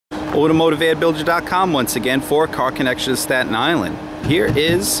AutomotiveAirBuilder.com once again for Car Connection to Staten Island. Here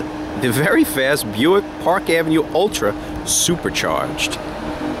is the very fast Buick Park Avenue Ultra Supercharged.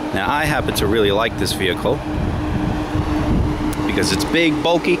 Now I happen to really like this vehicle because it's big,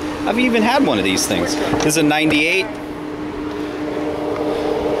 bulky. I've even had one of these things. This is a 98.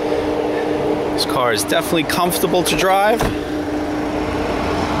 This car is definitely comfortable to drive.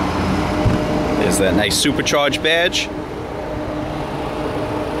 There's that nice Supercharged badge.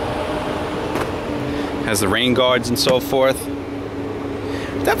 Has the rain guards and so forth.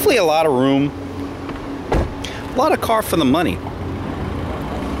 Definitely a lot of room. A lot of car for the money.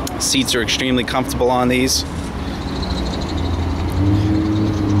 Seats are extremely comfortable on these.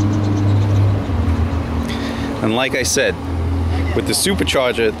 And like I said, with the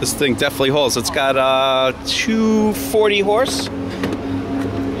Supercharger, this thing definitely holds. It's got 240 horse.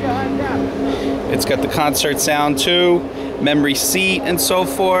 It's got the concert sound too, memory seat and so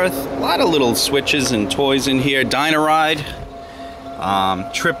forth. A lot of little switches and toys in here. Dyna-Ride,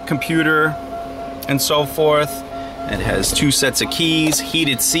 trip computer and so forth. It has 2 sets of keys,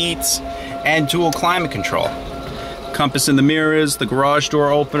 heated seats, and dual climate control. Compass in the mirrors, the garage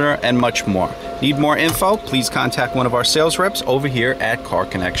door opener, and much more. Need more info? Please contact one of our sales reps over here at Car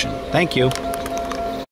Connection. Thank you.